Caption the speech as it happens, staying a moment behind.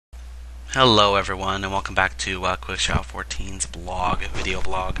Hello everyone, and welcome back to Quicks14's video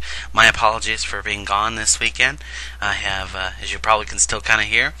blog. My apologies for being gone this weekend. I have, as you probably can still kind of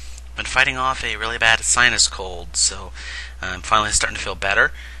hear, been fighting off a really bad sinus cold, so I'm finally starting to feel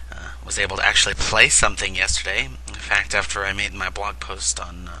better. Was able to actually play something yesterday. In fact, after I made my blog post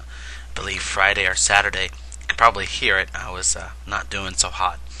on, I believe, Friday or Saturday, you could probably hear it. I was not doing so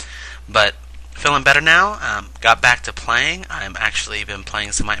hot. But feeling better now. Got back to playing. I'm actually been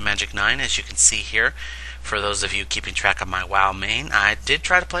playing some MM9, as you can see here. For those of you keeping track of my WoW main, I did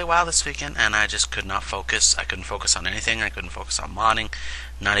try to play WoW this weekend, and I just could not focus. I couldn't focus on anything. I couldn't focus on modding,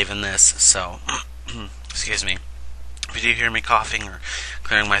 not even this. So, excuse me. If you do hear me coughing or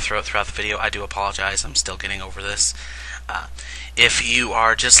clearing my throat throughout the video, I do apologize. I'm still getting over this. If you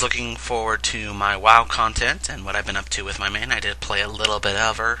are just looking forward to my WoW content and what I've been up to with my main, I did play a little bit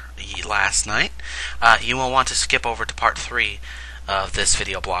of her last night. You will want to skip over to part 3 of this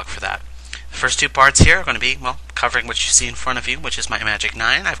video blog for that. The first two parts here are going to be, well, covering what you see in front of you, which is my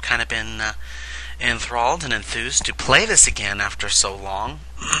MM9. I've kind of been enthralled and enthused to play this again after so long.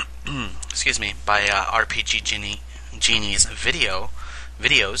 Excuse me, by RPG Genie's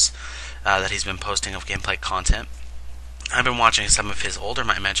videos that he's been posting of gameplay content. I've been watching some of his older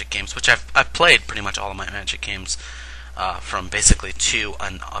My Magic games, which I've played pretty much all of My Magic games from basically 2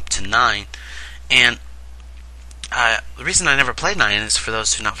 and up to 9. And the reason I never played 9 is, for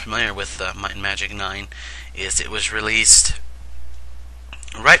those who are not familiar with My Magic 9, is it was released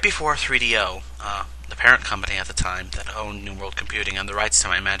right before 3DO, the parent company at the time that owned New World Computing and the rights to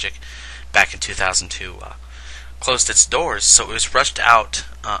My Magic back in 2002, closed its doors, so it was rushed out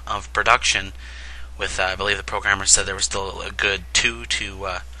of production. With, I believe the programmer said there was still a good 2 to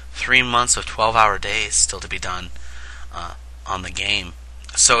 3 months of 12-hour days still to be done on the game.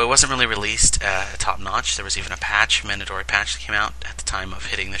 So it wasn't really released top-notch. There was even a mandatory patch that came out at the time of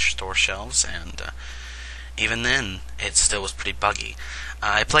hitting the store shelves, and even then it still was pretty buggy.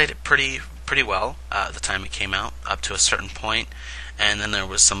 I played it pretty well at the time it came out, up to a certain point, and then there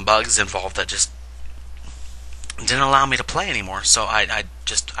was some bugs involved that just didn't allow me to play anymore, so I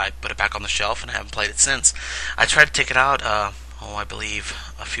put it back on the shelf and I haven't played it since. I tried to take it out, I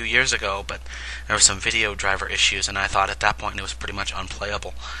believe a few years ago, but there were some video driver issues, and I thought at that point it was pretty much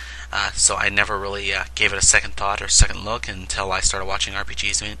unplayable. So I never really gave it a second thought or second look until I started watching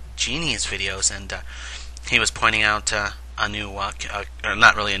RPG Genie's videos, and he was pointing out a new,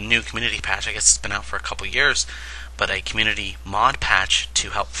 not really a new community patch. I guess it's been out for a couple years, but a community mod patch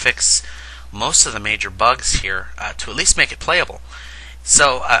to help fix most of the major bugs here, to at least make it playable.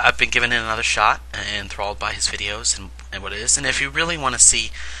 So I've been giving it another shot, enthralled by his videos and what it is. And if you really want to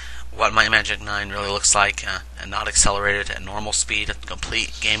see what my MM9 really looks like, and not accelerated at normal speed, a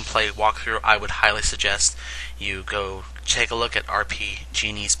complete gameplay walkthrough, I would highly suggest you go take a look at RP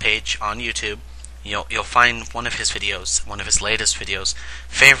Genie's page on YouTube. You'll find one of his videos, one of his latest videos,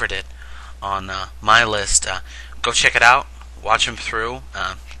 favorited on my list. Go check it out, watch him through.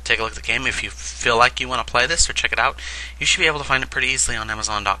 Take a look at the game. If you feel like you want to play this or check it out, you should be able to find it pretty easily on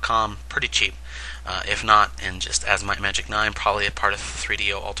Amazon.com, pretty cheap. If not, and just as My Magic 9, probably a part of the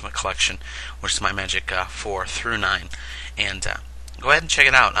 3DO Ultimate Collection, which is My Magic 4 through 9. And go ahead and check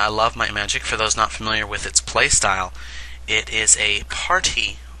it out. I love My Magic. For those not familiar with its play style, it is a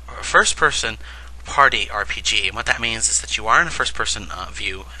first-person party RPG. And what that means is that you are in a first-person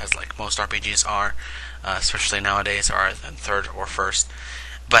view, as like most RPGs are, especially nowadays, are in third or first.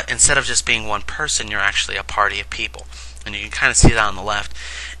 But instead of just being one person, you're actually a party of people. And you can kind of see that on the left.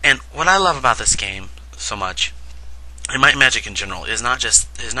 And what I love about this game so much, and My Magic in general, is not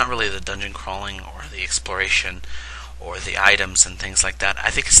really the dungeon crawling or the exploration or the items and things like that. I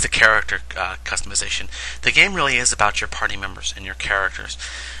think it's the character customization. The game really is about your party members and your characters.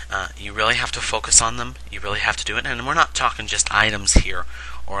 You really have to focus on them. You really have to do it. And we're not talking just items here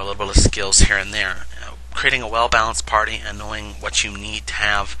or a little bit of skills here and there. Creating a well-balanced party and knowing what you need to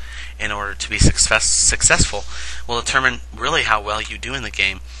have in order to be successful will determine really how well you do in the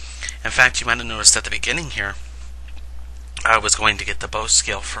game. In fact, you might have noticed at the beginning here, I was going to get the bow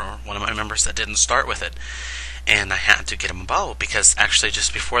skill for one of my members that didn't start with it, and I had to get him a bow, because actually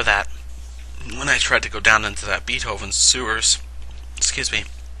just before that, when I tried to go down into that Beethoven sewers,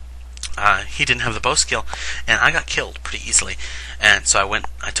 he didn't have the bow skill, and I got killed pretty easily. And so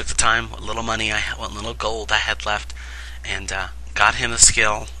I took the time, what little money I had, what little gold I had left, and got him the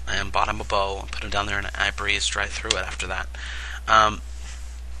skill, and bought him a bow, and put him down there, and I breezed right through it after that.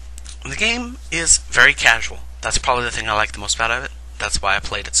 The game is very casual. That's probably the thing I like the most about it. That's why I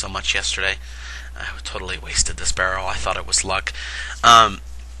played it so much yesterday. I totally wasted this barrel. I thought it was luck.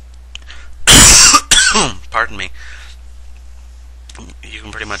 Pardon me. You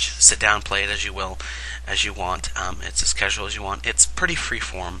can pretty much sit down, play it as you will, as you want. It's as casual as you want. It's pretty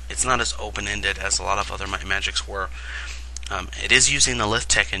freeform. It's not as open-ended as a lot of other Might and Magics were. It is using the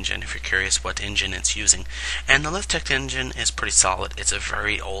LithTech engine, if you're curious what engine it's using. And the LithTech engine is pretty solid. It's a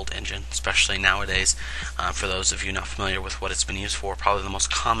very old engine, especially nowadays. For those of you not familiar with what it's been used for, probably the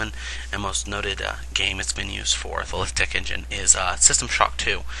most common and most noted game it's been used for, the LithTech engine, is System Shock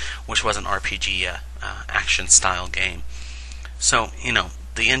 2, which was an RPG action-style game. So,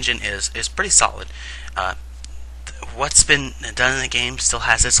 the engine is pretty solid. What's been done in the game still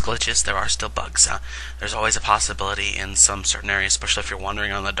has its glitches. There are still bugs. There's always a possibility in some certain areas, especially if you're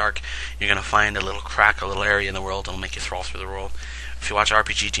wandering on the dark, you're going to find a little crack, a little area in the world that'll make you thrall through the world. If you watch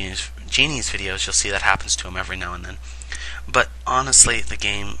RPG Genie's videos, you'll see that happens to him every now and then. But honestly, the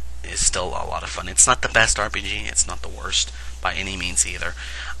game is still a lot of fun. It's not the best RPG. It's not the worst by any means either.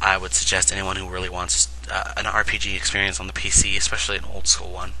 I would suggest anyone who really wants an RPG experience on the PC, especially an old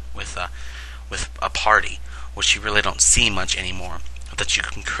school one with a party, which you really don't see much anymore, that you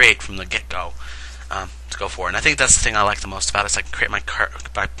can create from the get-go, to go for. And I think that's the thing I like the most about it, is I can create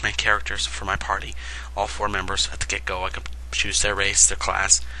my characters for my party, all 4 members at the get-go. I can choose their race, their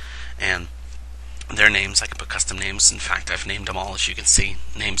class, and their names. I can put custom names. In fact, I've named them all, as you can see,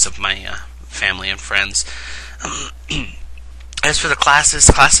 names of my family and friends. As for the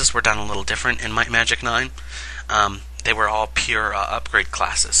classes were done a little different in Might and Magic 9. They were all pure upgrade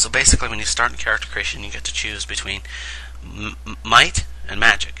classes. So basically, when you start in character creation, you get to choose between Might and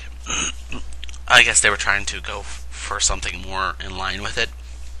Magic. I guess they were trying to go for something more in line with it.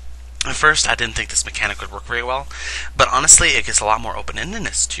 At first, I didn't think this mechanic would work very well, but honestly, it gives a lot more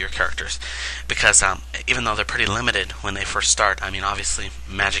open-endedness to your characters, because even though they're pretty limited when they first start, I mean, obviously,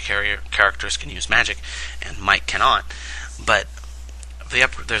 Magic characters can use Magic, and Might cannot, but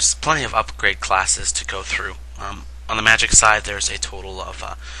there's plenty of upgrade classes to go through. On the Magic side, there's a total of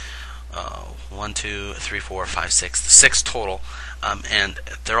 1, 2, 3, 4, 5, 6, 6 total, and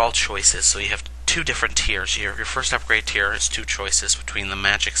they're all choices. So you have 2 different tiers. Your first upgrade tier is 2 choices between the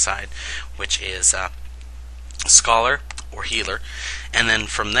Magic side, which is Scholar or Healer, and then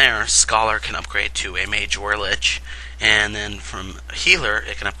from there, Scholar can upgrade to a Mage or a Lich, and then from Healer,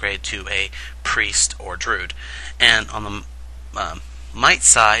 it can upgrade to a Priest or Druid. And on the Might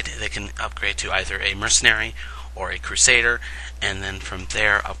side, they can upgrade to either a Mercenary or a Crusader, and then from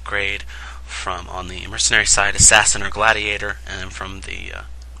there upgrade from, on the Mercenary side, Assassin or Gladiator, and then from the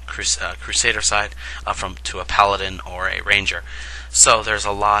Crusader side to a Paladin or a Ranger. So there's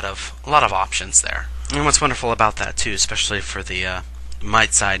a lot of options there. And what's wonderful about that too, especially for the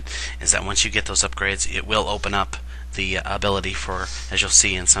Might side, is that once you get those upgrades, it will open up the ability for, as you'll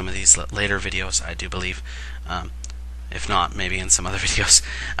see in some of these later videos, I do believe, if not, maybe in some other videos,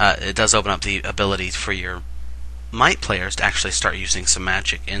 it does open up the ability for your Might players to actually start using some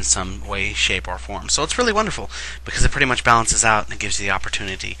Magic in some way, shape, or form. So it's really wonderful, because it pretty much balances out and it gives you the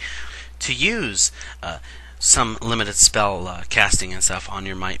opportunity to use some limited spell casting and stuff on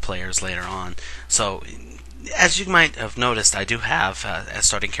your Might players later on. So, as you might have noticed, I do have, as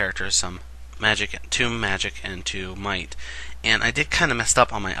starting characters, some Magic, 2 Magic, and 2 Might. And I did kind of messed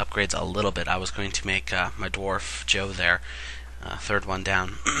up on my upgrades a little bit. I was going to make my Dwarf Joe there, 3rd one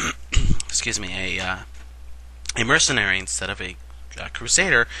down, excuse me, a Mercenary instead of a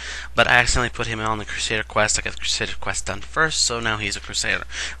Crusader, but I accidentally put him on the Crusader quest. I got the Crusader quest done first, so now he's a Crusader.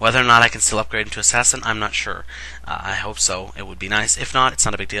 Whether or not I can still upgrade him to Assassin, I'm not sure. I hope so. It would be nice. If not, it's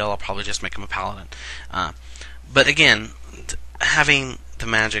not a big deal. I'll probably just make him a Paladin. But again, having the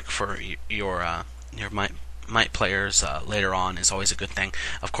Magic for your Might players later on is always a good thing.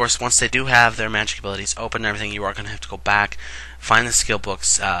 Of course, once they do have their Magic abilities open and everything, you are going to have to go back, find the skill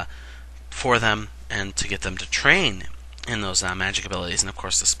books for them, and to get them to train in those Magic abilities, and of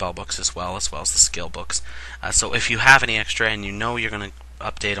course the spell books as well as the skill books. So if you have any extra and you know you're going to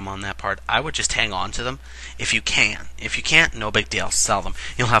update them on that part, I would just hang on to them if you can. If you can't, no big deal, sell them.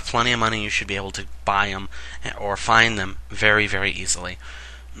 You'll have plenty of money. You should be able to buy them or find them very, very easily.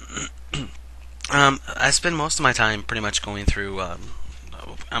 I spend most of my time pretty much going through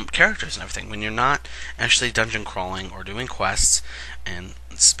characters and everything. When you're not actually dungeon crawling or doing quests, and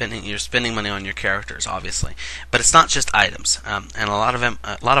you're spending money on your characters, obviously. But it's not just items. And a lot of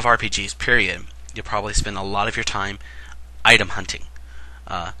RPGs, period, you'll probably spend a lot of your time item hunting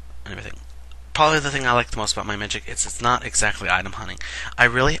and everything. Probably the thing I like the most about my Magic is it's not exactly item hunting. I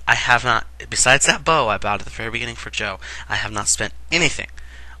have not, besides that bow I bought at the very beginning for Joe, I have not spent anything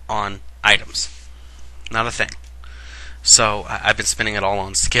on items. Not a thing. So I've been spending it all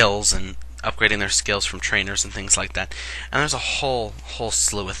on skills and upgrading their skills from trainers and things like that. And there's a whole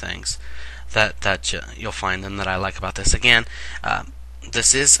slew of things that you'll find them that I like about this. Again,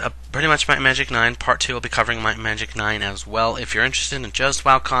 this is pretty much Might and Magic 9. Part 2 will be covering Might and Magic 9 as well. If you're interested in just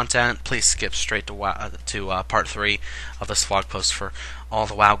WoW content, please skip straight to Part 3 of this vlog post for all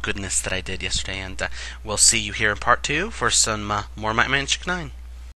the WoW goodness that I did yesterday. And we'll see you here in Part 2 for some more Might and Magic 9.